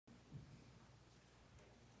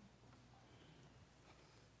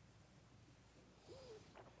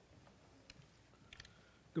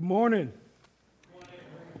Good morning.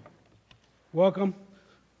 Welcome.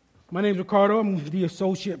 My name is Ricardo. I'm the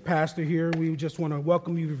associate pastor here. We just want to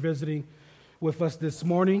welcome you for visiting with us this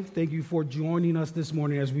morning. Thank you for joining us this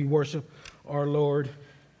morning as we worship our Lord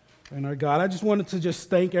and our God. I just wanted to just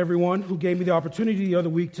thank everyone who gave me the opportunity the other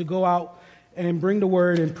week to go out and bring the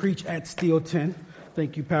word and preach at Steelton.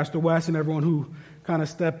 Thank you, Pastor West, and everyone who kind of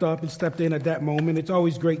stepped up and stepped in at that moment. It's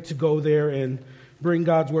always great to go there and bring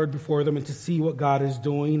God's word before them and to see what God is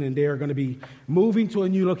doing. And they are going to be moving to a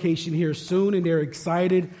new location here soon, and they're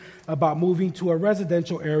excited about moving to a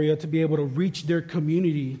residential area to be able to reach their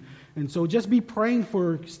community. And so just be praying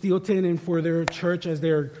for Steelton and for their church as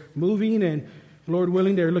they're moving, and Lord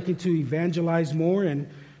willing, they're looking to evangelize more, and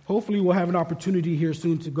hopefully we'll have an opportunity here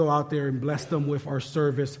soon to go out there and bless them with our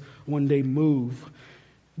service when they move.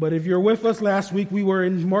 But if you're with us last week, we were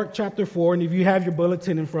in Mark chapter 4, and if you have your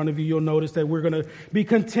bulletin in front of you, you'll notice that we're going to be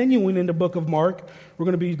continuing in the book of Mark. We're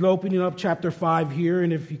going to be opening up chapter 5 here,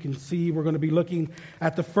 and if you can see, we're going to be looking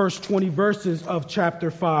at the first 20 verses of chapter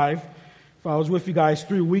 5. If I was with you guys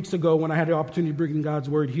 3 weeks ago when I had the opportunity to bring God's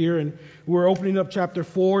word here, and we're opening up chapter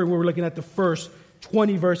 4, and we're looking at the first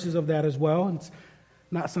 20 verses of that as well. It's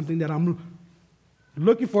not something that I'm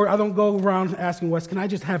looking for. I don't go around asking Wes, can I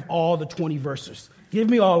just have all the 20 verses? Give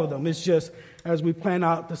me all of them. It's just as we plan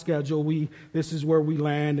out the schedule, this is where we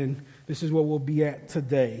land, and this is where we'll be at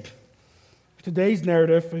today. Today's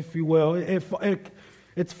narrative, if you will,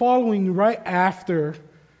 it's following right after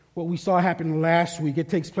what we saw happen last week. It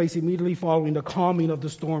takes place immediately following the calming of the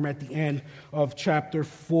storm at the end of chapter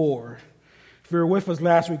 4. If you were with us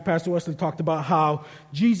last week, Pastor Wesley talked about how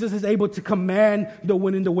Jesus is able to command the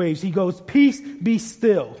wind and the waves. He goes, "Peace, be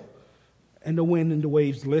still." And the wind and the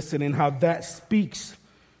waves listen, and how that speaks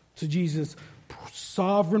to Jesus'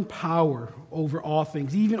 sovereign power over all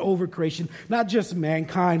things, even over creation, not just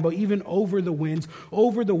mankind, but even over the winds,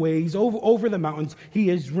 over the waves, over the mountains. He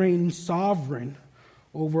is reigning sovereign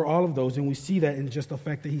over all of those. And we see that in just the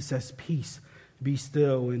fact that he says, "Peace, be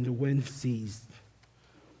still," and the wind ceased.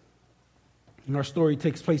 And our story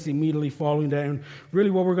takes place immediately following that. And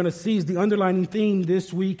really what we're going to see is the underlying theme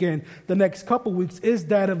this week and the next couple weeks is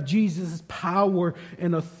that of Jesus' power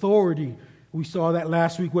and authority. We saw that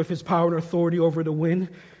last week with his power and authority over the wind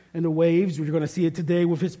and the waves. We're going to see it today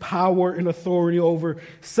with his power and authority over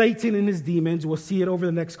Satan and his demons. We'll see it over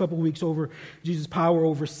the next couple weeks over Jesus' power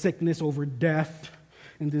over sickness, over death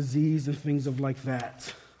and disease and things of like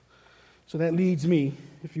that. So that leads me,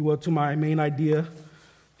 if you will, to my main idea.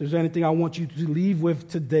 If there's anything I want you to leave with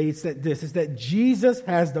today, it's that Jesus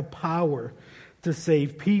has the power to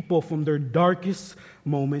save people from their darkest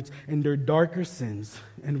moments and their darker sins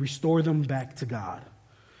and restore them back to God.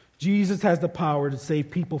 Jesus has the power to save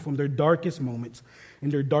people from their darkest moments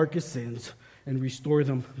and their darkest sins and restore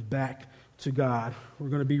them back to God. We're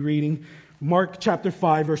going to be reading Mark chapter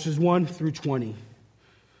 5, verses 1 through 20.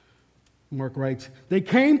 Mark writes, "They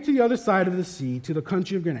came to the other side of the sea, to the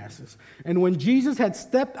country of Gergesenes. And when Jesus had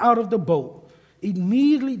stepped out of the boat,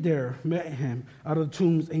 immediately there met him out of the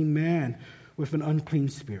tombs a man with an unclean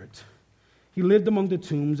spirit. He lived among the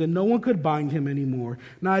tombs, and no one could bind him anymore,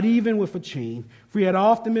 not even with a chain, for he had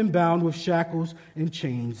often been bound with shackles and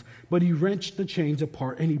chains. But he wrenched the chains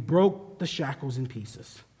apart, and he broke the shackles in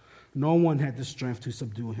pieces. No one had the strength to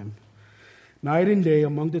subdue him. Night and day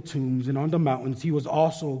among the tombs and on the mountains, he was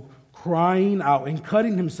also crying out and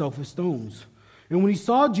cutting himself with stones. And when he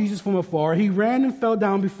saw Jesus from afar, he ran and fell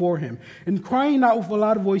down before him. And crying out with a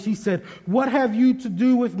loud voice, he said, 'What have you to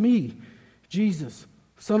do with me, Jesus,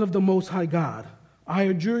 Son of the Most High God? I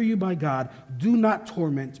adjure you by God, do not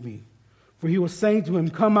torment me.' For he was saying to him,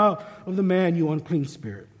 'Come out of the man, you unclean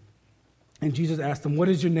spirit.' And Jesus asked him, 'What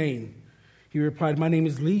is your name?' He replied, 'My name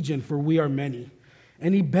is Legion, for we are many.'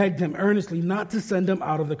 And he begged him earnestly not to send him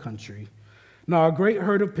out of the country. Now a great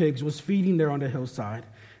herd of pigs was feeding there on the hillside,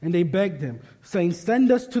 and they begged him, saying,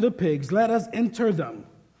 'Send us to the pigs, let us enter them.'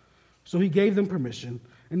 So he gave them permission,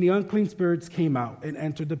 and the unclean spirits came out and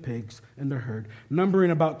entered the pigs and the herd,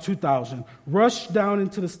 numbering about 2,000, rushed down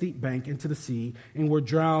into the steep bank into the sea, and were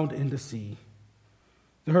drowned in the sea.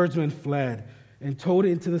 The herdsmen fled and told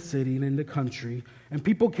it into the city and in the country, and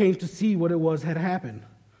people came to see what it was had happened.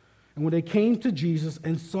 And when they came to Jesus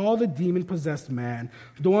and saw the demon-possessed man,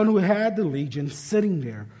 the one who had the legion, sitting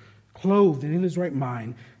there, clothed and in his right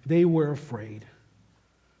mind, they were afraid.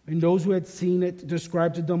 And those who had seen it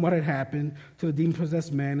described to them what had happened to the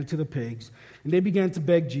demon-possessed man and to the pigs. And they began to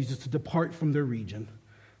beg Jesus to depart from their region.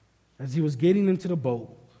 As he was getting into the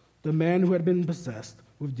boat, the man who had been possessed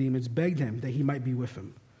with demons begged him that he might be with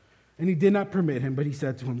him. And he did not permit him, but he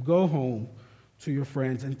said to him, 'Go home to your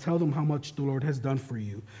friends and tell them how much the Lord has done for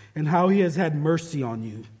you and how he has had mercy on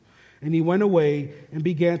you. And he went away and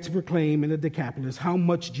began to proclaim in the Decapolis how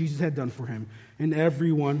much Jesus had done for him, and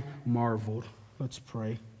everyone marveled. Let's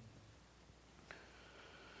pray.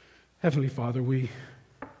 Heavenly Father, we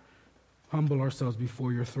humble ourselves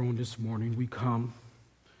before your throne this morning. We come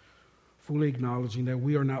fully acknowledging that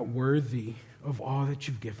we are not worthy of all that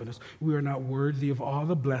you've given us. We are not worthy of all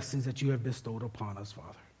the blessings that you have bestowed upon us,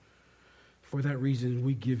 Father. For that reason,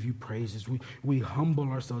 we give you praises. We humble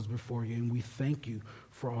ourselves before you, and we thank you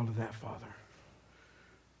for all of that, Father.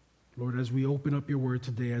 Lord, as we open up your word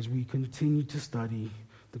today, as we continue to study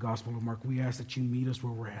the Gospel of Mark, we ask that you meet us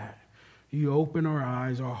where we're at. You open our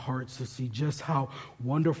eyes, our hearts to see just how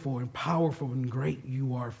wonderful and powerful and great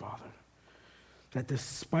you are, Father. That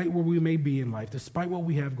despite where we may be in life, despite what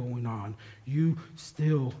we have going on, you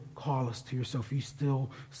still call us to yourself. You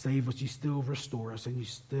still save us. You still restore us. And you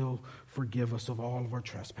still forgive us of all of our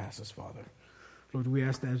trespasses, Father. Lord, we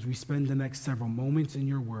ask that as we spend the next several moments in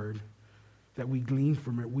your word, that we glean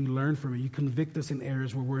from it, we learn from it. You convict us in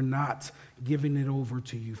areas where we're not giving it over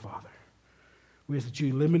to you, Father. We ask that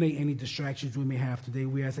you eliminate any distractions we may have today.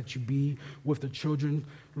 We ask that you be with the children,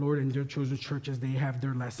 Lord, and their children's church as they have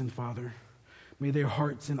their lesson, Father. May their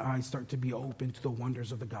hearts and eyes start to be open to the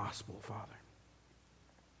wonders of the gospel, Father.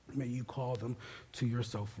 May you call them to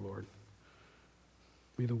yourself, Lord.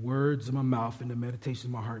 May the words of my mouth and the meditation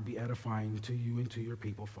of my heart be edifying to you and to your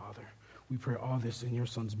people, Father. We pray all this in your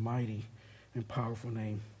Son's mighty and powerful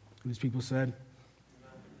name. And his people said,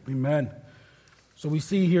 Amen. So we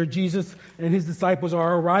see here Jesus and his disciples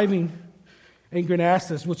are arriving in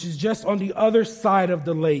Granassus, which is just on the other side of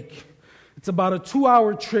the lake. It's about a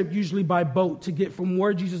 2-hour trip, usually by boat, to get from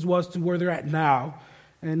where Jesus was to where they're at now.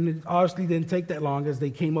 And it obviously didn't take that long as they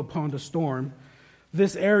came upon the storm.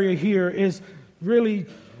 This area here is really,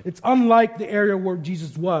 it's unlike the area where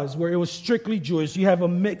Jesus was, where it was strictly Jewish. You have a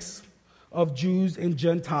mix of Jews and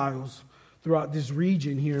Gentiles throughout this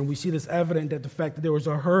region here. And we see this evident that the fact that there was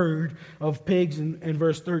a herd of pigs in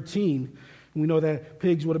verse 13. We know that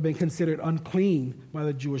pigs would have been considered unclean by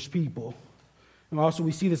the Jewish people. And also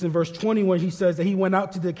we see this in verse 20 when he says that he went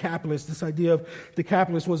out to Decapolis. This idea of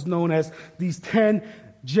Decapolis was known as these 10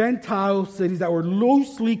 Gentile cities that were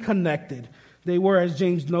loosely connected. They were, as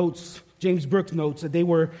James Brooks notes, that they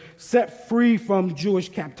were set free from Jewish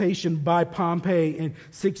captation by Pompey in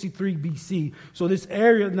 63 BC. So this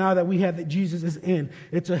area now that we have that Jesus is in,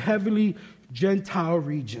 it's a heavily Gentile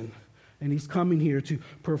region. And he's coming here to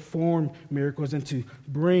perform miracles and to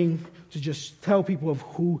just tell people of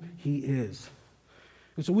who he is.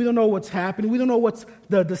 And so we don't know what's happening. We don't know what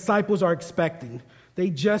the disciples are expecting. They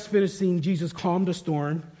just finished seeing Jesus calm the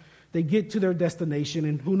storm. They get to their destination,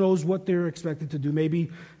 and who knows what they're expected to do.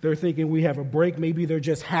 Maybe they're thinking we have a break. Maybe they're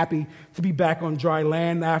just happy to be back on dry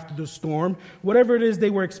land after the storm. Whatever it is they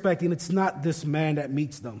were expecting, it's not this man that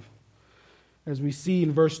meets them. As we see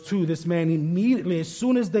in verse 2, this man immediately, as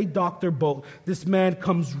soon as they dock their boat, this man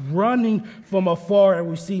comes running from afar, and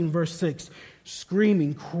we see in verse 6,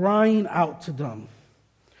 screaming, crying out to them.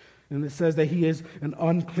 And it says that he is an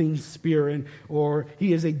unclean spirit, or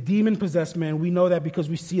he is a demon-possessed man. We know that because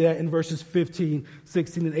we see that in verses 15,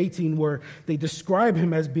 16, and 18, where they describe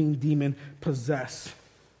him as being demon-possessed.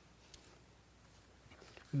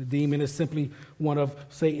 And the demon is simply one of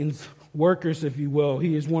Satan's workers, if you will.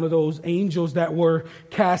 He is one of those angels that were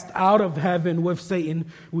cast out of heaven with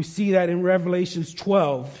Satan. We see that in Revelations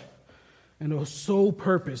 12. And the sole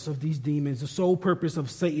purpose of these demons, the sole purpose of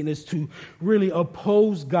Satan is to really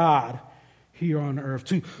oppose God here on earth,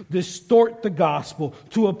 to distort the gospel,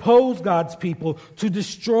 to oppose God's people, to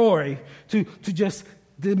destroy, to just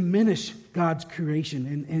diminish God's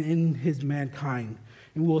creation and his mankind.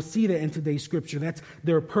 And we'll see that in today's scripture. That's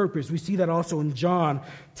their purpose. We see that also in John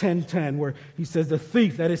 10:10, where he says, the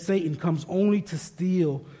thief, that is Satan, comes only to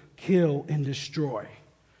steal, kill, and destroy.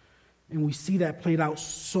 And we see that played out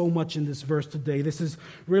so much in this verse today. This is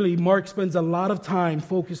really, Mark spends a lot of time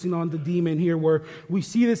focusing on the demon here, where we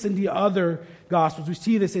see this in the other Gospels. We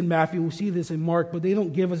see this in Matthew, we see this in Mark, but they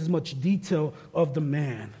don't give us as much detail of the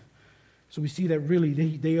man. So we see that really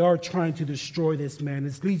they are trying to destroy this man.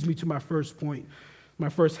 This leads me to my first point, my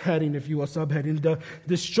first heading, if you will, subheading, the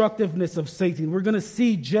destructiveness of Satan. We're going to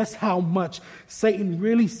see just how much Satan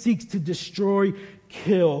really seeks to destroy,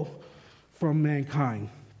 kill from mankind.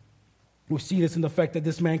 We see this in the fact that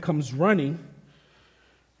this man comes running,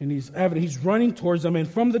 and he's running towards them, and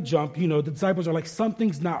from the jump, the disciples are like,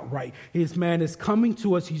 something's not right. His man is coming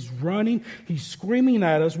to us, he's running, he's screaming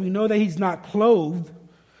at us. We know that he's not clothed.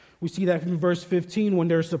 We see that in verse 15 when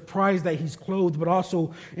they're surprised that he's clothed, but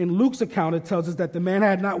also in Luke's account, it tells us that the man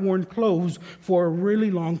had not worn clothes for a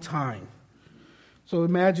really long time. So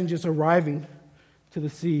imagine just arriving to the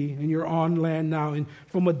sea and you're on land now, and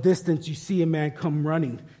from a distance you see a man come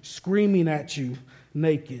running, screaming at you,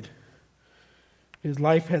 naked. His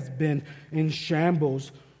life has been in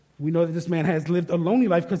shambles. We know that this man has lived a lonely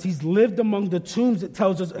life because he's lived among the tombs. It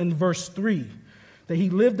tells us in verse 3 that he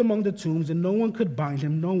lived among the tombs and no one could bind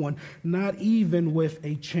him, no one, not even with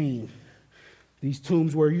a chain. These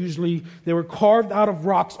tombs were they were carved out of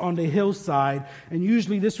rocks on the hillside, and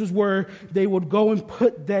usually this was where they would go and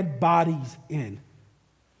put dead bodies in.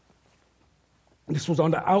 This was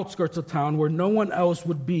on the outskirts of town where no one else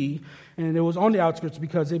would be, and it was on the outskirts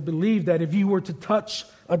because they believed that if you were to touch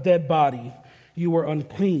a dead body, you were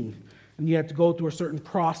unclean, and you had to go through a certain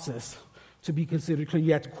process to be considered clean.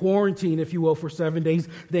 You had to quarantine, if you will, for 7 days,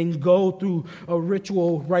 then go through a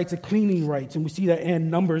ritual rites, a cleaning rites, and we see that in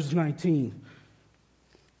Numbers 19.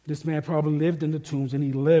 This man probably lived in the tombs, and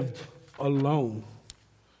he lived alone.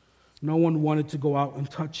 No one wanted to go out and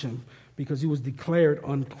touch him because he was declared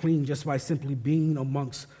unclean just by simply being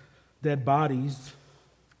amongst dead bodies.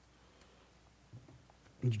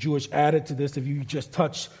 The Jewish added to this, if you just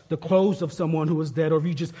touch the clothes of someone who was dead, or if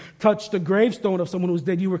you just touch the gravestone of someone who was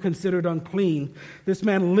dead, you were considered unclean. This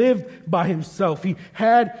man lived by himself. He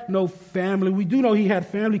had no family. We do know he had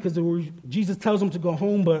family because Jesus tells him to go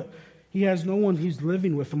home, but he has no one who's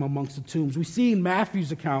living with him amongst the tombs. We see in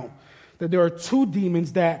Matthew's account that there are 2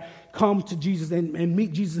 demons that come to Jesus and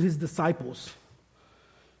meet Jesus and his disciples.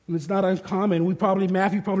 And it's not uncommon.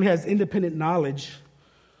 Matthew probably has independent knowledge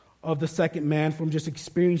of the second man from just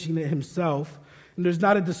experiencing it himself. And there's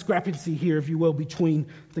not a discrepancy here, if you will, between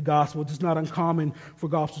the Gospels. It's not uncommon for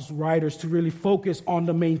Gospels writers to really focus on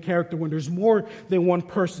the main character when there's more than one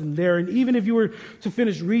person there. And even if you were to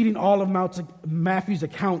finish reading all of Matthew's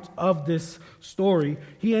account of this story,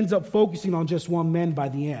 he ends up focusing on just one man by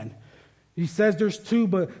the end. He says there's 2,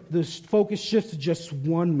 but the focus shifts to just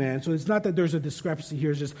one man. So it's not that there's a discrepancy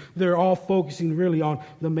here. It's just they're all focusing really on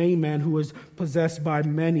the main man who is possessed by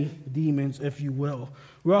many demons, if you will.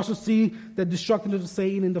 We also see the destructiveness of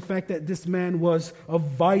Satan in the fact that this man was a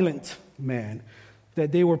violent man,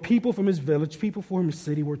 that they were people from his village, people from his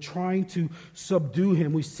city, were trying to subdue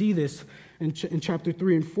him. We see this in chapter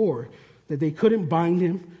 3 and 4, that they couldn't bind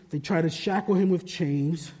him. They tried to shackle him with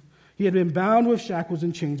chains. He had been bound with shackles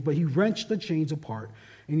and chains, but he wrenched the chains apart,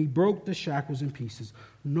 and he broke the shackles in pieces.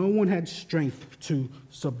 No one had strength to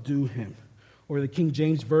subdue him. Or the King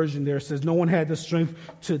James Version there says, no one had the strength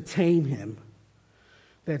to tame him.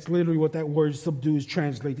 That's literally what that word subdue is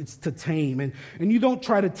translated. It's to tame. And you don't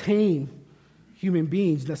try to tame human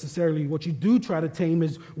beings necessarily. What you do try to tame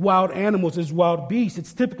is wild animals, is wild beasts.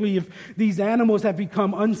 It's typically if these animals have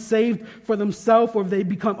become unsaved for themselves, or if they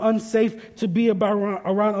become unsafe to be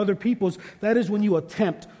around other peoples, that is when you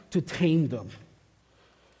attempt to tame them.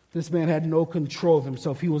 This man had no control of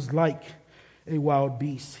himself. He was like a wild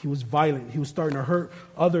beast. He was violent. He was starting to hurt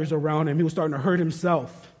others around him. He was starting to hurt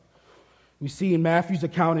himself. We see in Matthew's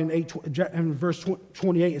account in verse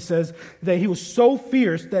 28, it says that he was so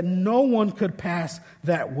fierce that no one could pass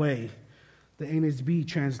that way. The NSB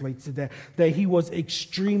translates it that he was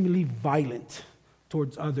extremely violent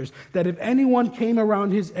towards others. That if anyone came around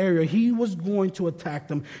his area, he was going to attack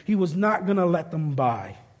them. He was not going to let them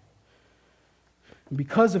by. And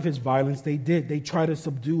because of his violence, they try to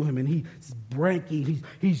subdue him, and he's breaking,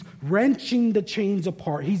 he's wrenching the chains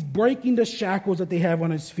apart. He's breaking the shackles that they have on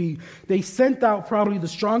his feet. They sent out probably the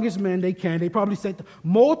strongest men they can. They probably sent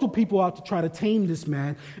multiple people out to try to tame this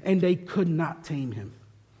man, and they could not tame him.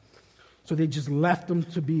 So they just left him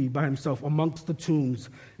to be by himself amongst the tombs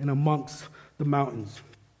and amongst the mountains.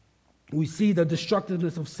 We see the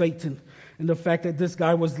destructiveness of Satan and the fact that this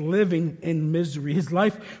guy was living in misery. His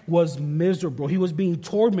life was miserable. He was being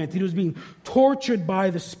tormented. He was being tortured by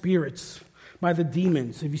the spirits, by the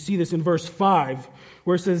demons. If you see this in verse 5,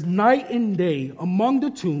 where it says, night and day among the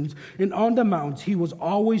tombs and on the mountains, he was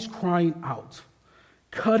always crying out,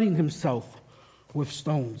 cutting himself with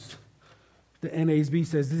stones. The NASB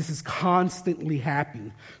says this is constantly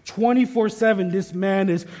happening. 24/7, this man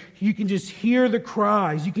is, you can just hear the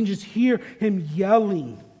cries. You can just hear him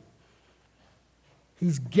yelling.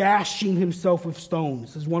 He's gashing himself with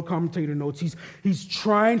stones. As one commentator notes, he's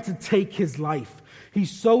trying to take his life.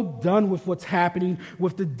 He's so done with what's happening,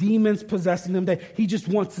 with the demons possessing him, that he just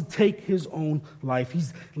wants to take his own life.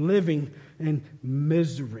 He's living in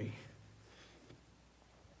misery.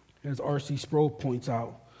 As R.C. Sproul points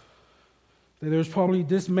out, that there's probably,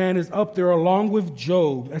 this man is up there along with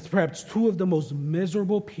Job as perhaps 2 of the most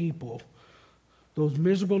miserable people those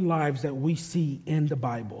miserable lives that we see in the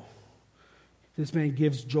Bible. This man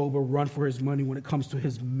gives Job a run for his money when it comes to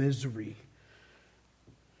his misery.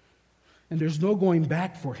 And there's no going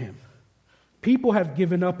back for him. People have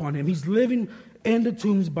given up on him. He's living in the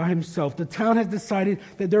tombs by himself. The town has decided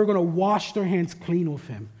that they're going to wash their hands clean with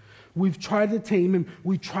him. We've tried to tame him.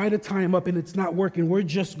 We try to tie him up, and it's not working. We're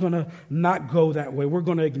just going to not go that way. We're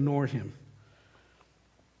going to ignore him.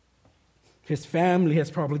 His family has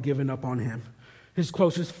probably given up on him. His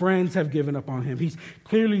closest friends have given up on him. He's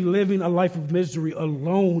clearly living a life of misery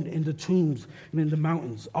alone in the tombs and in the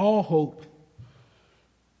mountains. All hope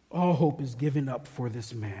is given up for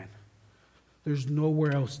this man. There's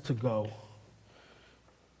nowhere else to go.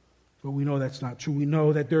 But we know that's not true. We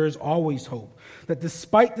know that there is always hope. That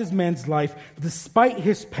despite this man's life, despite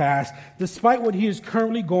his past, despite what he is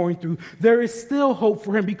currently going through, there is still hope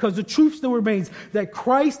for him, because the truth still remains that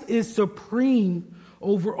Christ is supreme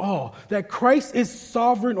over all. That Christ is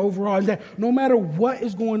sovereign over all. And that no matter what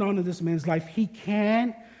is going on in this man's life, he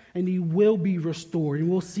can and he will be restored. And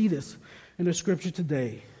we'll see this in the scripture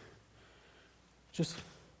today. Just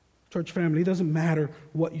church family, it doesn't matter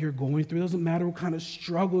what you're going through. It doesn't matter what kind of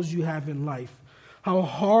struggles you have in life, how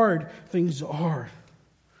hard things are.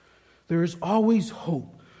 There is always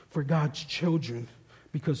hope for God's children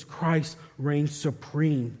because Christ reigns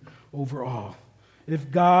supreme over all. If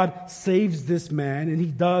God saves this man, and he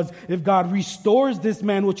does, if God restores this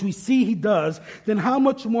man, which we see he does, then how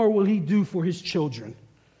much more will he do for his children?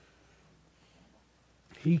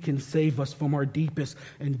 He can save us from our deepest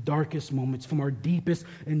and darkest moments, from our deepest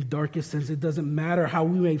and darkest sins. It doesn't matter how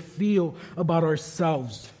we may feel about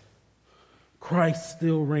ourselves. Christ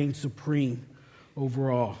still reigns supreme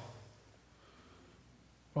over all.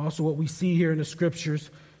 Also, what we see here in the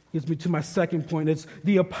scriptures gets me to my second point. It's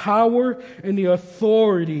the power and the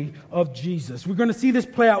authority of Jesus. We're going to see this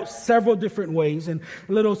play out several different ways, and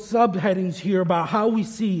little subheadings here about how we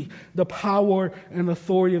see the power and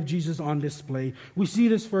authority of Jesus on display. We see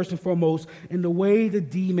this first and foremost in the way the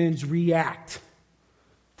demons react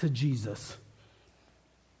to Jesus.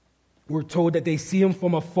 We're told that they see him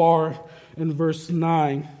from afar in verse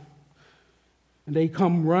 9, and they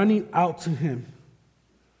come running out to him.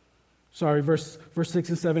 Verse 6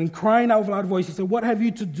 and 7. And crying out with a loud voice, he said, "What have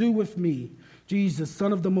you to do with me, Jesus,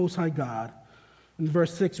 Son of the Most High God?" In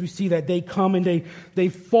verse 6, we see that they come and they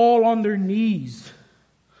fall on their knees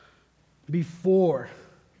before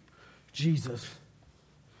Jesus.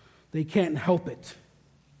 They can't help it.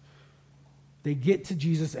 They get to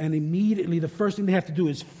Jesus, and immediately the first thing they have to do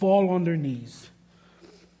is fall on their knees.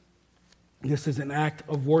 This is an act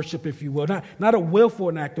of worship, if you will. Not a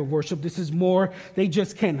willful act of worship. This is more, they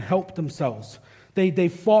just can't help themselves. They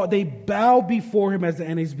bow before him, as the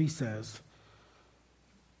NASB says.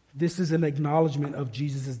 This is an acknowledgement of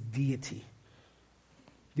Jesus' deity.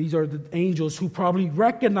 These are the angels who probably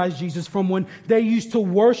recognized Jesus from when they used to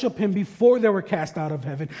worship him before they were cast out of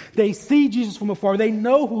heaven. They see Jesus from afar. They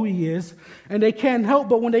know who he is, and they can't help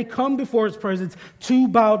but when they come before his presence to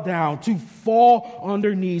bow down, to fall on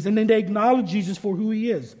their knees, and then they acknowledge Jesus for who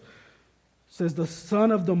he is. It says, the Son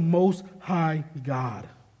of the Most High God.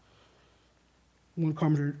 One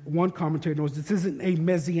commentator knows this isn't a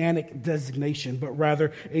messianic designation, but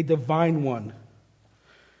rather a divine one.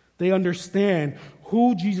 They understand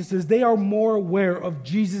who Jesus is. They are more aware of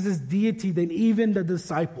Jesus' deity than even the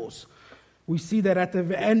disciples. We see that at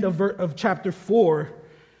the end of chapter 4,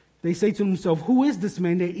 they say to themselves, "Who is this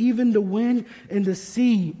man that even the wind and the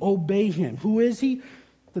sea obey him?" Who is he?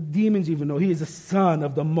 The demons even know he is the Son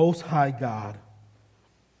of the Most High God.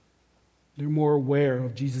 They're more aware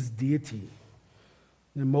of Jesus' deity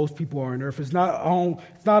than most people are on earth. It's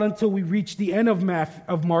not until we reach the end of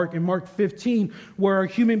Mark, in Mark 15, where a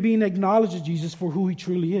human being acknowledges Jesus for who he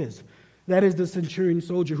truly is. That is the centurion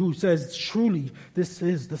soldier who says, "Truly, this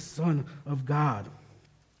is the Son of God."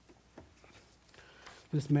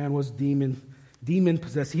 This man was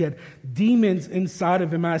demon-possessed. He had demons inside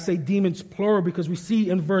of him. And I say demons plural because we see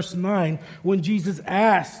in verse 9, when Jesus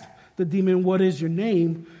asked the demon, "What is your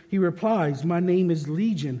name?" he replies, "My name is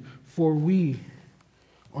Legion, for we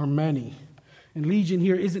are many." And legion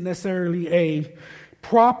here isn't necessarily a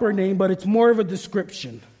proper name, but it's more of a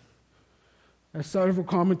description. As several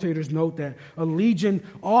commentators note that a legion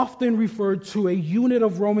often referred to a unit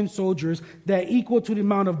of Roman soldiers that equal to the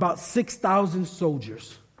amount of about 6,000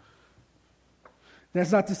 soldiers.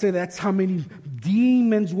 That's not to say that's how many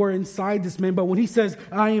demons were inside this man, but when he says,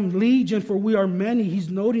 "I am legion, for we are many," he's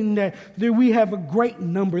noting that we have a great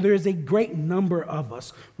number. There is a great number of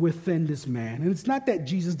us within this man. And it's not that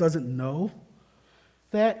Jesus doesn't know.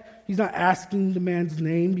 that. He's not asking the man's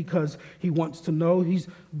name because he wants to know. He's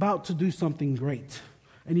about to do something great.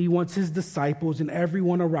 And he wants his disciples and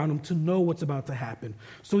everyone around him to know what's about to happen.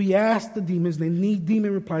 So he asks the demon's name. The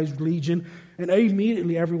demon replies, Legion. And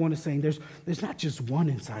immediately everyone is saying, there's not just one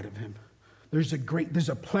inside of him. There's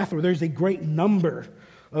a plethora, there's a great number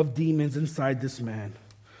of demons inside this man.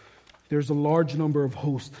 There's a large number of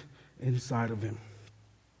hosts inside of him.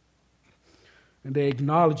 And they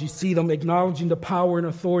acknowledge, you see them acknowledging the power and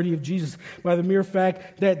authority of Jesus by the mere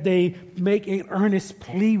fact that they make an earnest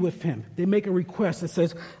plea with him. They make a request that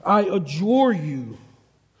says, I adjure you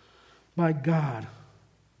by God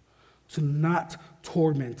to not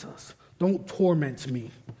torment us. Don't torment me.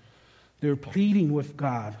 They're pleading with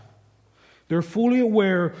God. They're fully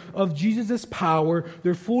aware of Jesus' power.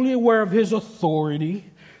 They're fully aware of his authority.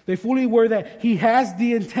 They're fully aware that he has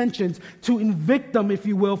the intentions to evict them, if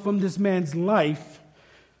you will, from this man's life.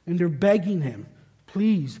 And they're begging him,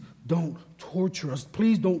 please don't torture us.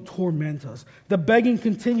 Please don't torment us. The begging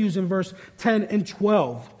continues in verse 10 and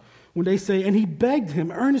 12 when they say, and he begged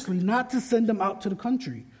him earnestly not to send them out to the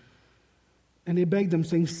country. And they begged them,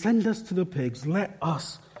 saying, send us to the pigs. Let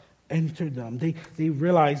us enter them. They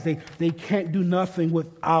realize they can't do nothing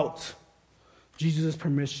without Jesus'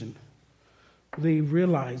 permission. They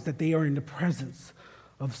realize that they are in the presence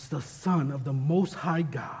of the Son of the Most High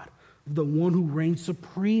God, the one who reigns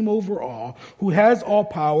supreme over all, who has all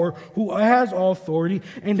power, who has all authority,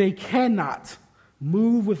 and they cannot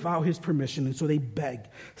move without his permission. And so they beg,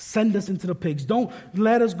 send us into the pigs. Don't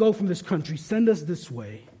let us go from this country. Send us this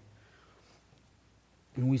way.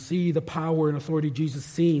 And we see the power and authority of Jesus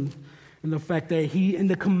seen in the fact that he, in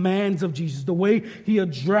the commands of Jesus, the way he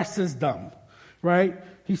addresses them, right?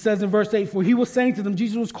 He says in verse 8, for he was saying to them,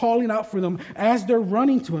 Jesus was calling out for them as they're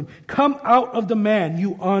running to him, come out of the man,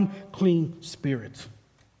 you unclean spirit.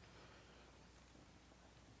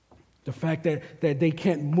 The fact that they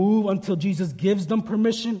can't move until Jesus gives them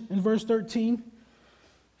permission in verse 13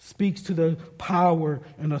 speaks to the power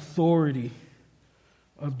and authority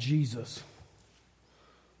of Jesus.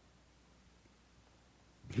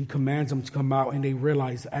 He commands them to come out, and they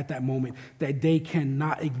realize at that moment that they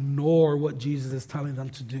cannot ignore what Jesus is telling them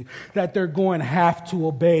to do, that they're going to have to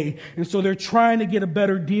obey. And so they're trying to get a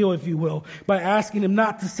better deal, if you will, by asking him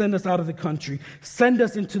not to send us out of the country. Send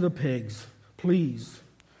us into the pigs, please.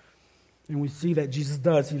 And we see that Jesus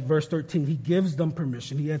does. In verse 13, he gives them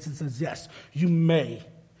permission. He answers and says, yes, you may.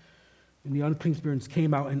 And the unclean spirits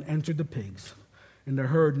came out and entered the pigs. And the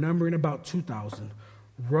herd, numbering about 2,000,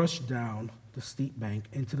 rushed down the steep bank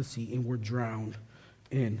into the sea and were drowned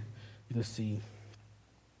in the sea.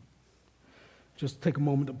 Just take a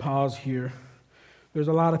moment to pause here. There's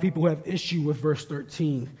a lot of people who have issue with verse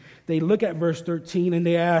 13. They look at verse 13 and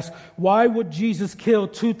they ask, why would Jesus kill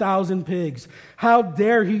 2,000 pigs? How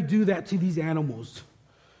dare he do that to these animals?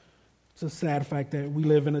 It's a sad fact that we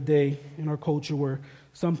live in a day in our culture where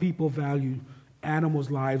some people value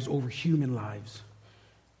animals' lives over human lives.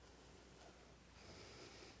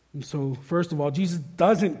 And so, first of all, Jesus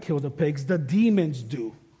doesn't kill the pigs. The demons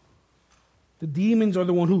do. The demons are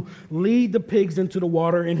the one who lead the pigs into the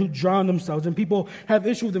water and who drown themselves. And people have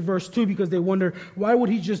issue with the verse 2 because they wonder, why would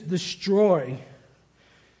he just destroy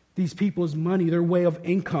these people's money, their way of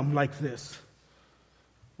income like this?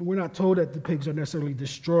 And we're not told that the pigs are necessarily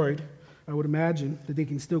destroyed. I would imagine that they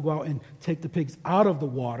can still go out and take the pigs out of the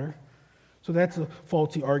water. So that's a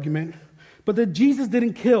faulty argument. But that Jesus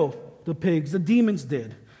didn't kill the pigs, the demons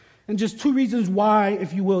did. And just two reasons why,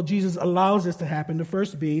 if you will, Jesus allows this to happen. The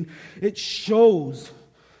first being, it shows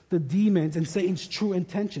the demons and Satan's true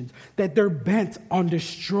intentions, that they're bent on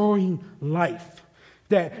destroying life.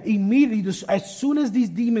 That immediately, as soon as these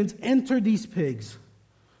demons enter these pigs,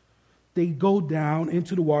 they go down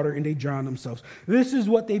into the water and they drown themselves. This is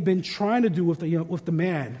what they've been trying to do with the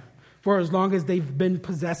man for as long as they've been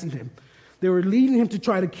possessing him. They were leading him to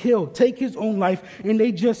try to kill, take his own life, and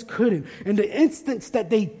they just couldn't. And the instance that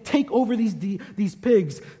they take over these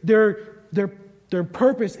pigs, their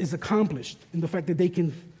purpose is accomplished in the fact that they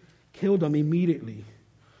can kill them immediately.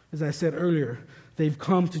 As I said earlier, they've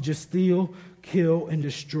come to just steal, kill, and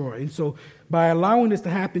destroy. And so by allowing this to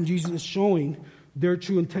happen, Jesus is showing their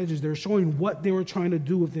true intentions. They're showing what they were trying to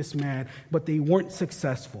do with this man, but they weren't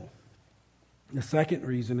successful. The second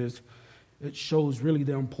reason is it shows really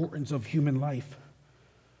the importance of human life.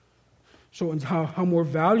 Showing how more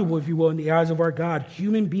valuable, if you will, in the eyes of our God,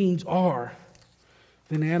 human beings are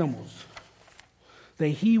than animals. That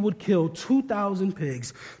he would kill 2,000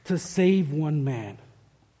 pigs to save one man.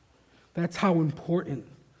 That's how important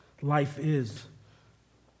life is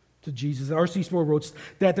to Jesus. R.C. Sproul wrote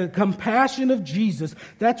that the compassion of Jesus,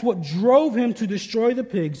 that's what drove him to destroy the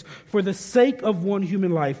pigs for the sake of one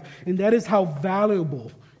human life. And that is how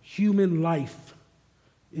valuable human life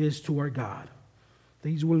is to our God. That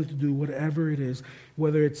he's willing to do whatever it is,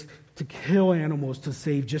 whether it's to kill animals to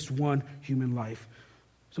save just one human life.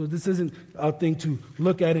 So this isn't a thing to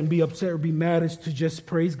look at and be upset or be mad. It's to just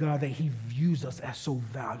praise God that he views us as so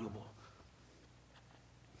valuable.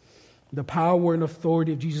 The power and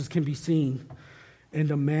authority of Jesus can be seen in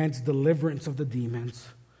the man's deliverance of the demons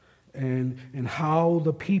and how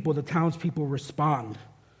the people, the townspeople, respond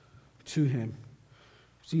to him.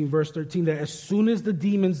 See in verse 13 that as soon as the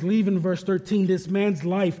demons leave in verse 13, this man's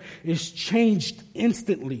life is changed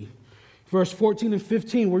instantly. Verse 14 and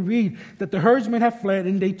 15, we read that the herdsmen have fled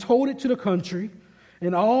and they told it to the country,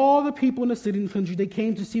 and all the people in the city and country, they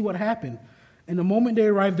came to see what happened. And the moment they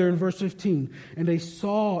arrived there in verse 15, and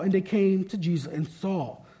they came to Jesus and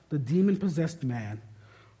saw the demon-possessed man,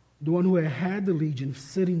 the one who had the legion,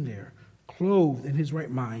 sitting there, clothed in his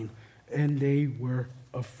right mind, and they were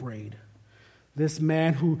afraid. This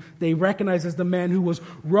man who they recognized as the man who was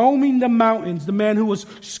roaming the mountains, the man who was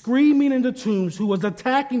screaming in the tombs, who was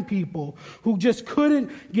attacking people, who just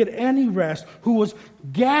couldn't get any rest, who was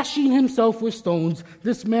gashing himself with stones,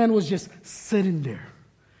 this man was just sitting there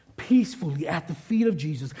peacefully at the feet of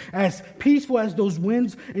Jesus. As peaceful as those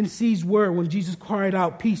winds and seas were when Jesus cried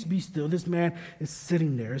out, "Peace, be still," this man is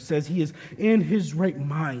sitting there. It says he is in his right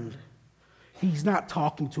mind. He's not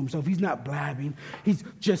talking to himself. He's not blabbing. He's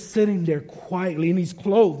just sitting there quietly, and he's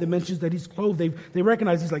clothed. It mentions that he's clothed. They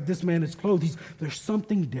recognize he's like, this man is clothed. There's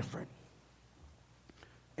something different.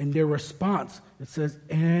 And their response, it says,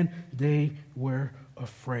 and they were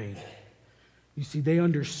afraid. You see, they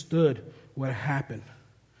understood what happened.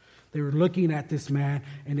 They were looking at this man,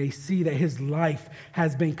 and they see that his life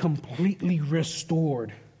has been completely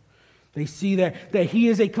restored. They see that he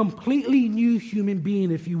is a completely new human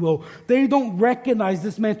being, if you will. They don't recognize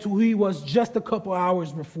this man to who he was just a couple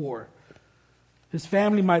hours before. His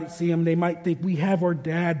family might see him. They might think, we have our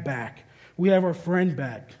dad back. We have our friend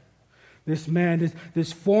back. This man,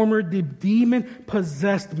 this former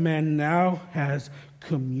demon-possessed man now has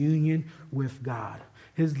communion with God.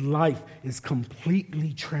 His life is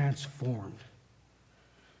completely transformed.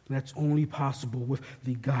 That's only possible with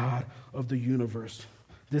the God of the universe.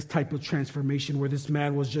 This type of transformation where this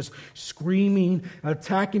man was just screaming,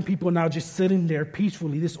 attacking people, now just sitting there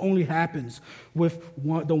peacefully. This only happens with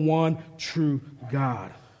the one true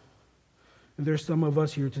God. And there's some of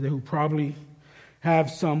us here today who probably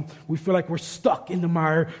we feel like we're stuck in the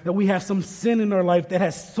mire, that we have some sin in our life that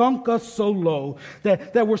has sunk us so low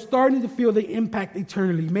that we're starting to feel the impact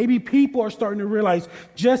eternally. Maybe people are starting to realize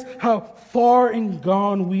just how far and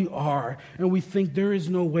gone we are, and we think there is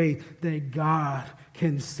no way that God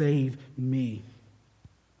can save me.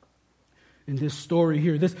 In this story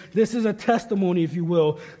here, this is a testimony, if you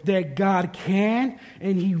will, that God can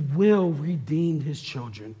and he will redeem his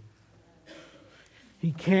children.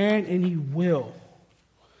 He can and he will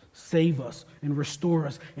save us and restore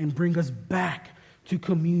us and bring us back to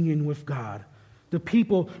communion with God. The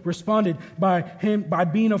people responded by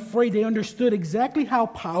being afraid. They understood exactly how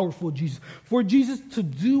powerful for Jesus to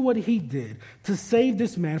do what he did, to save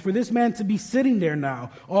this man, for this man to be sitting there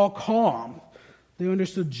now, all calm. They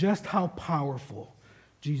understood just how powerful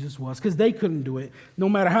Jesus was, because they couldn't do it. No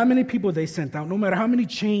matter how many people they sent out, no matter how many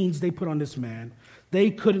chains they put on this man,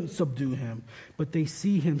 they couldn't subdue him. But they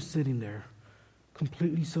see him sitting there,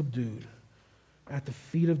 completely subdued at the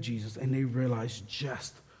feet of Jesus, and they realize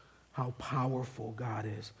just how powerful God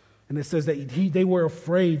is. And it says that they were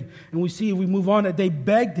afraid. And we move on, that they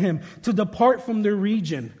begged him to depart from their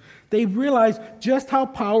region. They realized just how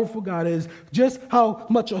powerful God is, just how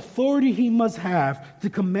much authority he must have to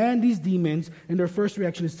command these demons. And their first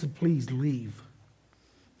reaction is to please leave.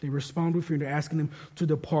 They respond with fear. They're asking him to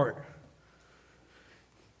depart.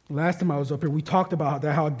 Last time I was up here, we talked about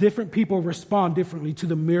that, how different people respond differently to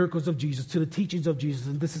the miracles of Jesus, to the teachings of Jesus.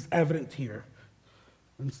 And this is evident here.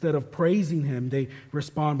 Instead of praising him, they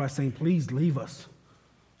respond by saying, please leave us.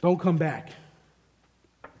 Don't come back.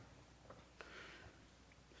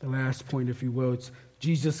 The last point, if you will, it's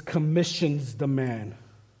Jesus commissions the man.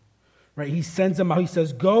 Right? He sends him out. He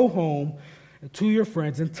says, go home to your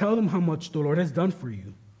friends and tell them how much the Lord has done for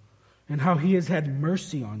you and how he has had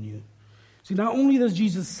mercy on you. See, not only does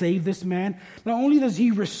Jesus save this man, not only does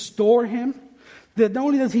he restore him, not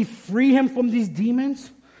only does he free him from these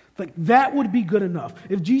demons, like that would be good enough.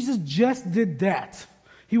 If Jesus just did that,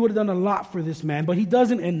 he would have done a lot for this man. But he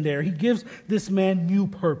doesn't end there. He gives this man new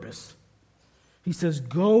purpose. He says,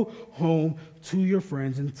 go home to your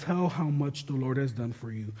friends and tell how much the Lord has done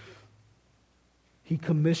for you. He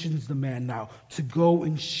commissions the man now to go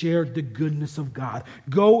and share the goodness of God.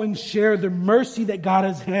 Go and share the mercy that God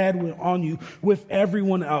has had on you with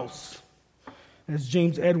everyone else. As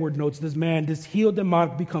James Edward notes, this healed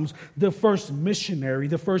demonic becomes the first missionary,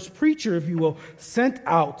 the first preacher, if you will, sent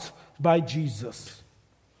out by Jesus.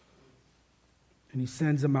 And he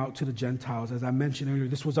sends them out to the Gentiles. As I mentioned earlier,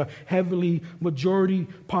 this was a heavily majority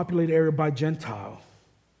populated area by Gentile.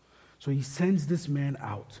 So he sends this man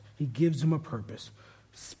out. He gives him a purpose.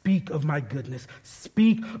 Speak of my goodness.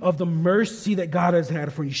 Speak of the mercy that God has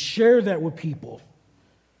had for you. Share that with people.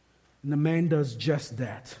 And the man does just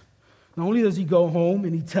that. Not only does he go home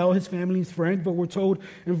and he tell his family and friends, but we're told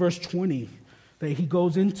in verse 20 that he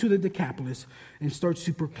goes into the Decapolis and starts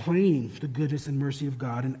to proclaim the goodness and mercy of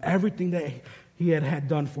God and everything that he had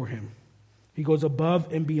done for him. He goes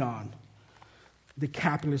above and beyond.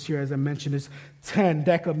 Decapolis here, as I mentioned, is 10.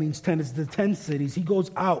 Deca means 10. It's the 10 cities. He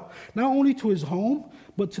goes out, not only to his home,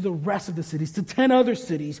 but to the rest of the cities, to 10 other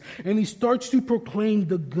cities. And he starts to proclaim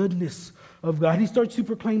the goodness of God. He starts to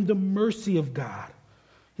proclaim the mercy of God.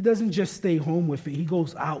 He doesn't just stay home with it. He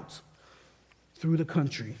goes out through the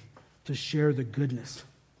country to share the goodness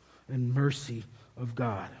and mercy of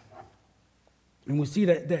God. And we see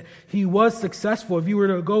that he was successful. If you were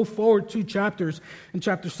to go forward 2 chapters, in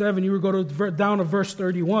chapter 7, you would go down to verse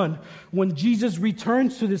 31. When Jesus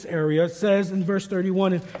returns to this area, it says in verse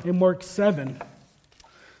 31 in Mark 7,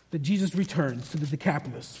 that Jesus returns to the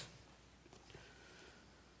Decapolis.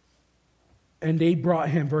 And they brought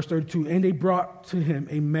him, verse 32, and they brought to him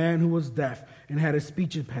a man who was deaf and had a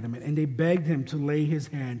speech impediment, and they begged him to lay his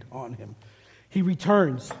hand on him. He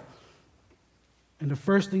returns. And the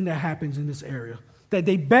first thing that happens in this area, that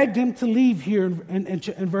they begged him to leave here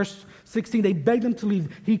in verse 16, they begged him to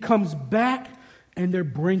leave. He comes back and they're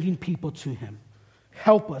bringing people to him.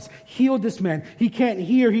 Help us. Heal this man. He can't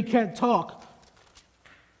hear. He can't talk.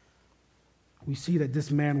 We see that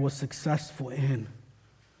this man was successful in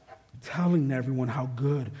telling everyone how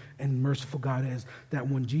good and merciful God is, that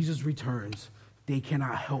when Jesus returns, they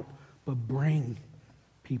cannot help but bring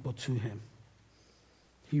people to him.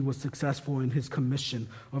 He was successful in his commission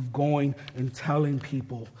of going and telling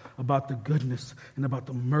people about the goodness and about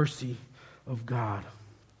the mercy of God.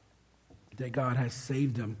 That God has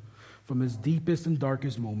saved him from his deepest and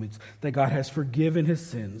darkest moments. That God has forgiven his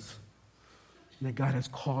sins. And that God has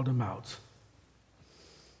called him out.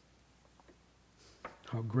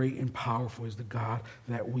 How great and powerful is the God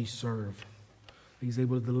that we serve. He's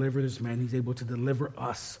able to deliver this man. He's able to deliver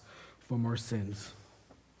us from our sins.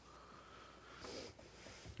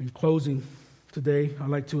 In closing today, I'd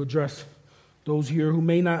like to address those here who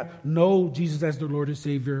may not know Jesus as their Lord and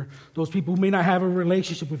Savior, those people who may not have a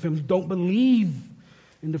relationship with him, don't believe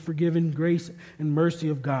in the forgiving grace and mercy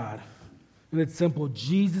of God. And it's simple.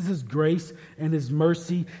 Jesus' grace and his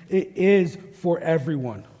mercy, it is for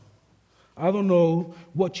everyone. I don't know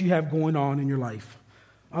what you have going on in your life.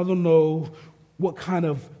 I don't know what kind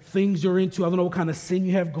of things you're into. I don't know what kind of sin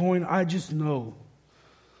you have going. I just know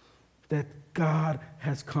that God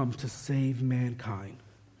has come to save mankind.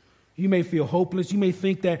 You may feel hopeless. You may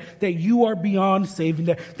think that you are beyond saving.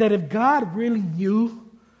 That if God really knew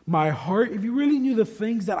my heart, if he really knew the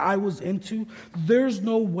things that I was into, there's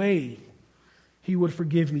no way he would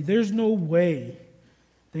forgive me. There's no way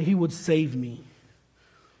that he would save me.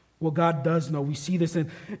 Well, God does know. We see this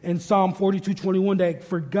in Psalm 42:21, that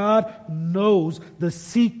for God knows the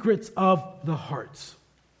secrets of the hearts.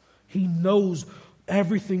 He knows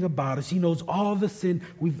everything about us. He knows all the sin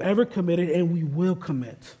we've ever committed and we will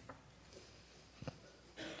commit.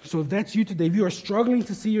 So if that's you today, if you are struggling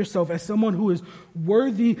to see yourself as someone who is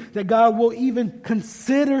worthy, that God will even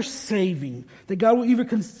consider saving, that God will even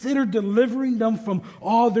consider delivering them from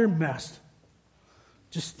all their mess,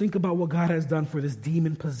 just think about what God has done for this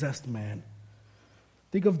demon-possessed man.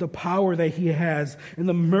 Think of the power that he has and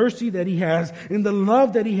the mercy that he has and the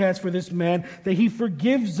love that he has for this man, that he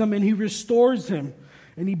forgives him and he restores him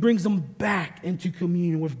and he brings him back into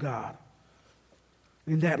communion with God.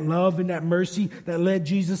 And that love and that mercy that led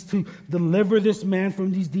Jesus to deliver this man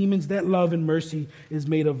from these demons, that love and mercy is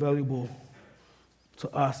made available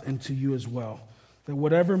to us and to you as well. That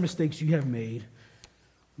whatever mistakes you have made,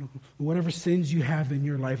 whatever sins you have in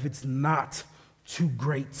your life, it's not too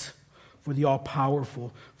great for the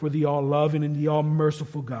all-powerful, for the all-loving, and the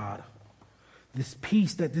all-merciful God. This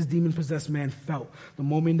peace that this demon-possessed man felt, the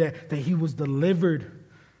moment that he was delivered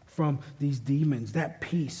from these demons, that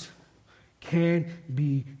peace can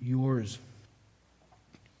be yours.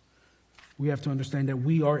 We have to understand that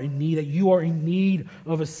we are in need, that you are in need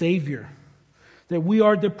of a Savior. that we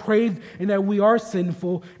are depraved and that we are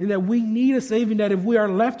sinful and that we need a saving, that if we are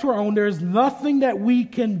left to our own, there is nothing that we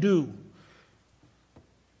can do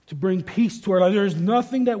to bring peace to our lives. There is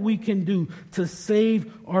nothing that we can do to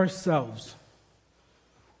save ourselves.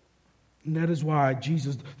 And that is why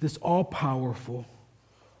Jesus, this all-powerful,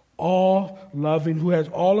 all-loving, who has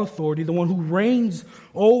all authority, the one who reigns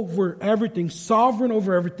over everything, sovereign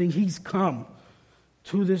over everything, he's come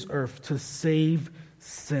to this earth to save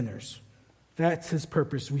sinners. That's his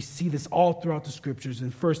purpose. We see this all throughout the scriptures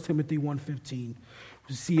in 1 Timothy 1:15.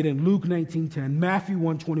 We see it in Luke 19:10, Matthew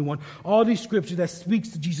 1:21. All these scriptures that speaks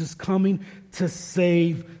to Jesus coming to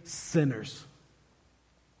save sinners.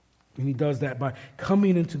 And he does that by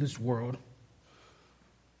coming into this world,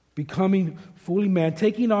 becoming fully man,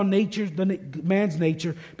 taking on man's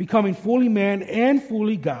nature, becoming fully man and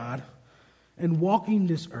fully God, and walking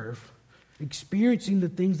this earth, experiencing the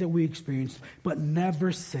things that we experience, but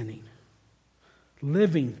never sinning.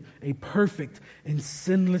 Living a perfect and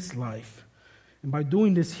sinless life. And by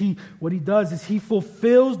doing this, what he does is he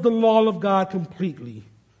fulfills the law of God completely.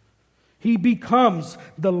 He becomes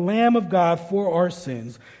the Lamb of God for our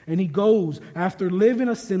sins. And he goes, after living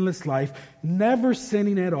a sinless life, never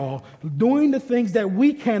sinning at all, doing the things that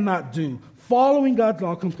we cannot do, following God's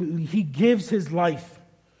law completely, he gives his life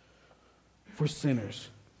for sinners.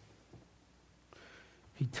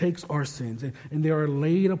 He takes our sins, and they are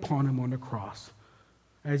laid upon him on the cross.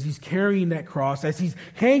 As he's carrying that cross, as he's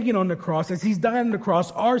hanging on the cross, as he's dying on the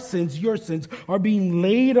cross, our sins, your sins, are being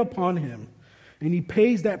laid upon him. And he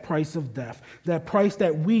pays that price of death, that price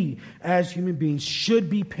that we, as human beings, should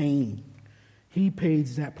be paying. He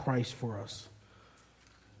pays that price for us.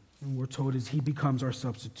 And we're told as he becomes our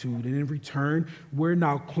substitute. And in return, we're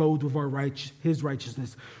now clothed with his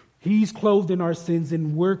righteousness. He's clothed in our sins,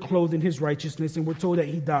 and we're clothed in his righteousness. And we're told that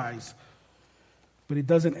he dies. But it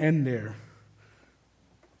doesn't end there.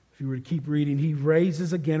 If you were to keep reading, he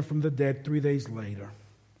raises again from the dead 3 days later.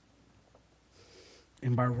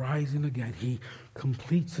 And by rising again, he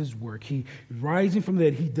completes his work. He, rising from the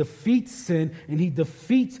dead, he defeats sin and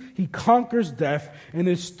he conquers death. And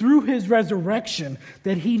it's through his resurrection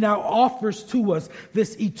that he now offers to us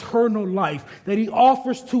this eternal life, that he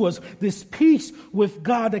offers to us this peace with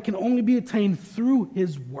God that can only be attained through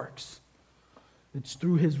his works. It's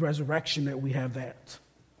through his resurrection that we have that.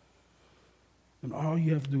 And all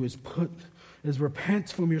you have to do is repent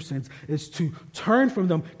from your sins, is to turn from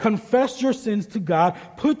them, confess your sins to God,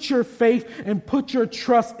 put your faith and put your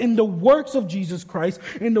trust in the works of Jesus Christ,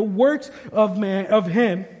 in the works of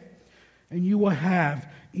him, and you will have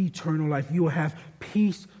eternal life. You will have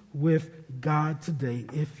peace with God today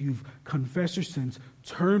if you've confessed your sins,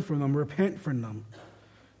 turn from them, repent from them,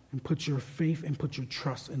 and put your faith and put your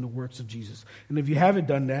trust in the works of Jesus. And if you haven't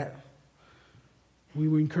done that, we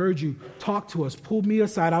would encourage you, talk to us, pull me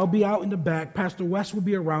aside. I'll be out in the back. Pastor West will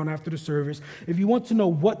be around after the service. If you want to know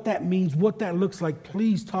what that means, what that looks like,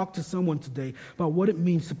 please talk to someone today about what it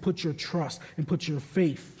means to put your trust and put your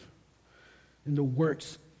faith in the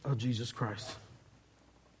works of Jesus Christ.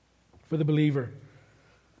 For the believer,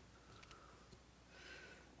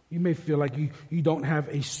 you may feel like you don't have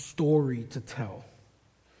a story to tell.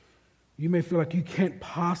 You may feel like you can't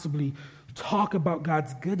possibly talk about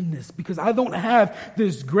God's goodness because I don't have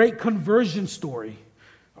this great conversion story.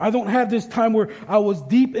 I don't have this time where I was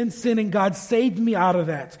deep in sin and God saved me out of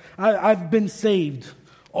that. I've been saved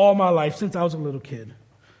all my life since I was a little kid.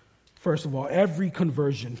 First of all, every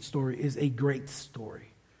conversion story is a great story.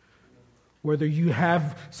 Whether you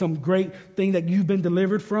have some great thing that you've been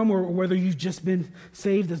delivered from or whether you've just been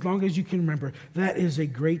saved, as long as you can remember, that is a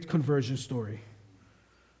great conversion story.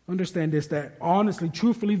 Understand this, that honestly,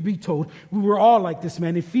 truthfully be told, we were all like this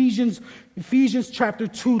man. Ephesians chapter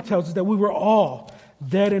 2 tells us that we were all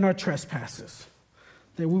dead in our trespasses.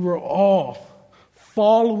 That we were all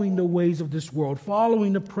following the ways of this world,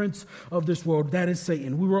 following the prince of this world, that is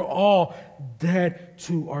Satan. We were all dead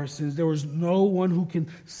to our sins. There was no one who can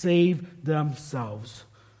save themselves.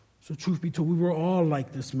 So truth be told, we were all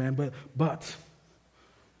like this man, but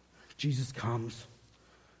Jesus comes,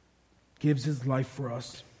 gives his life for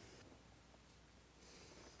us.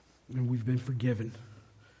 And we've been forgiven.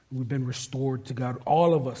 We've been restored to God.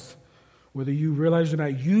 All of us, whether you realize it or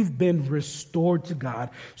not, you've been restored to God.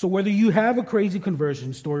 So whether you have a crazy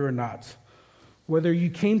conversion story or not, whether you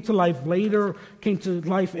came to life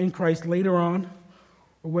in Christ later on,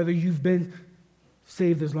 or whether you've been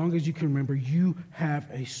saved as long as you can remember, you have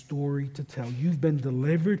a story to tell. You've been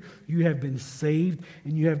delivered, you have been saved,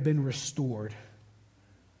 and you have been restored.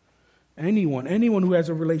 Anyone who has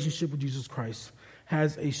a relationship with Jesus Christ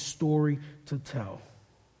has a story to tell.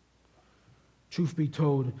 Truth be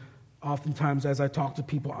told, Oftentimes, as I talk to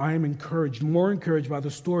people, I am encouraged, more encouraged by the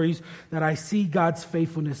stories that I see God's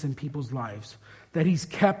faithfulness in people's lives, that He's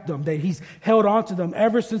kept them, that He's held on to them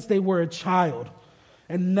ever since they were a child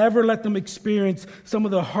and never let them experience some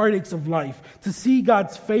of the heartaches of life. To see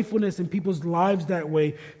God's faithfulness in people's lives that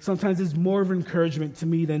way sometimes is more of an encouragement to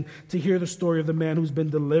me than to hear the story of the man who's been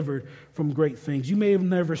delivered from great things. You may have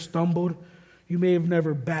never stumbled. You may have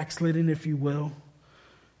never backslidden, if you will.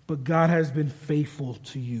 But God has been faithful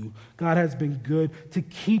to you. God has been good to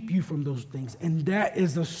keep you from those things. And that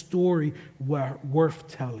is a story worth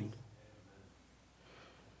telling.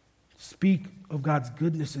 Speak of God's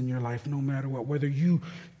goodness in your life no matter what. Whether you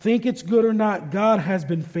think it's good or not, God has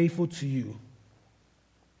been faithful to you.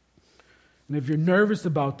 And if you're nervous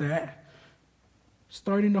about that,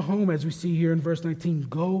 start in the home, as we see here in verse 19.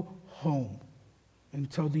 Go home and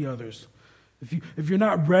tell the others. If you're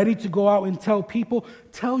not ready to go out and tell people,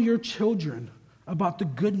 tell your children about the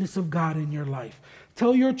goodness of God in your life.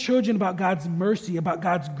 Tell your children about God's mercy, about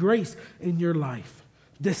God's grace in your life.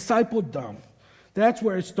 Disciple them. That's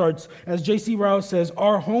where it starts. As J.C. Ryle says,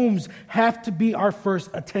 our homes have to be our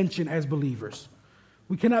first attention as believers.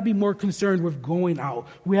 We cannot be more concerned with going out.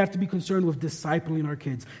 We have to be concerned with discipling our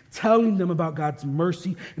kids, telling them about God's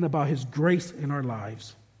mercy and about His grace in our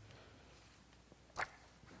lives.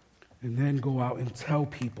 And then go out and tell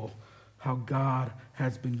people how God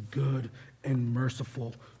has been good and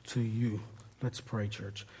merciful to you. Let's pray,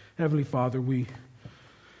 church. Heavenly Father, we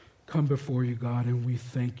come before you, God, and we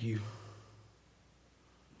thank you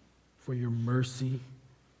for your mercy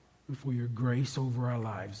and for your grace over our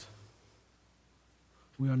lives.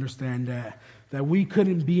 We understand that we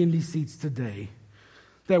couldn't be in these seats today,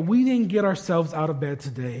 that we didn't get ourselves out of bed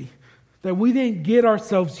today, that we didn't get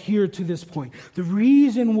ourselves here to this point. The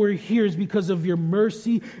reason we're here is because of your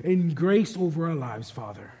mercy and grace over our lives,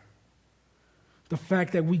 Father. The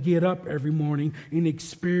fact that we get up every morning and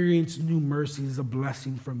experience new mercy is a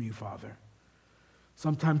blessing from you, Father.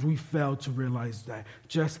 Sometimes we fail to realize that,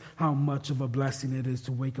 just how much of a blessing it is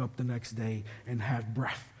to wake up the next day and have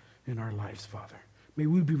breath in our lives, Father. May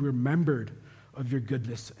we be remembered of your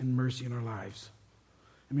goodness and mercy in our lives.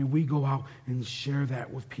 I mean, we go out and share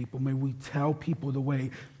that with people. May we tell people the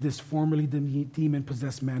way this formerly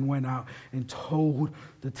demon-possessed man went out and told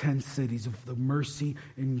the 10 cities of the mercy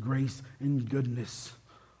and grace and goodness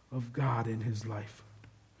of God in his life.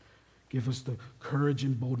 Give us the courage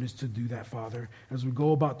and boldness to do that, Father, as we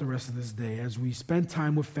go about the rest of this day, as we spend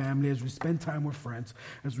time with family, as we spend time with friends,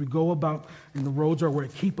 as we go about and the roads are where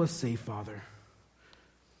keep us safe, Father.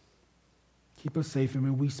 Keep us safe, and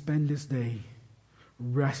may we spend this day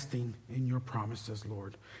resting in your promises,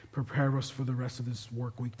 Lord. Prepare us for the rest of this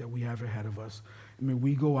work week that we have ahead of us. And may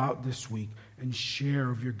we go out this week and share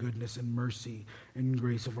of your goodness and mercy and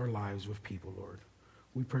grace of our lives with people, Lord.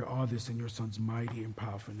 We pray all this in your Son's mighty and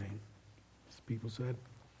powerful name. As people said,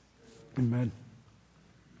 amen.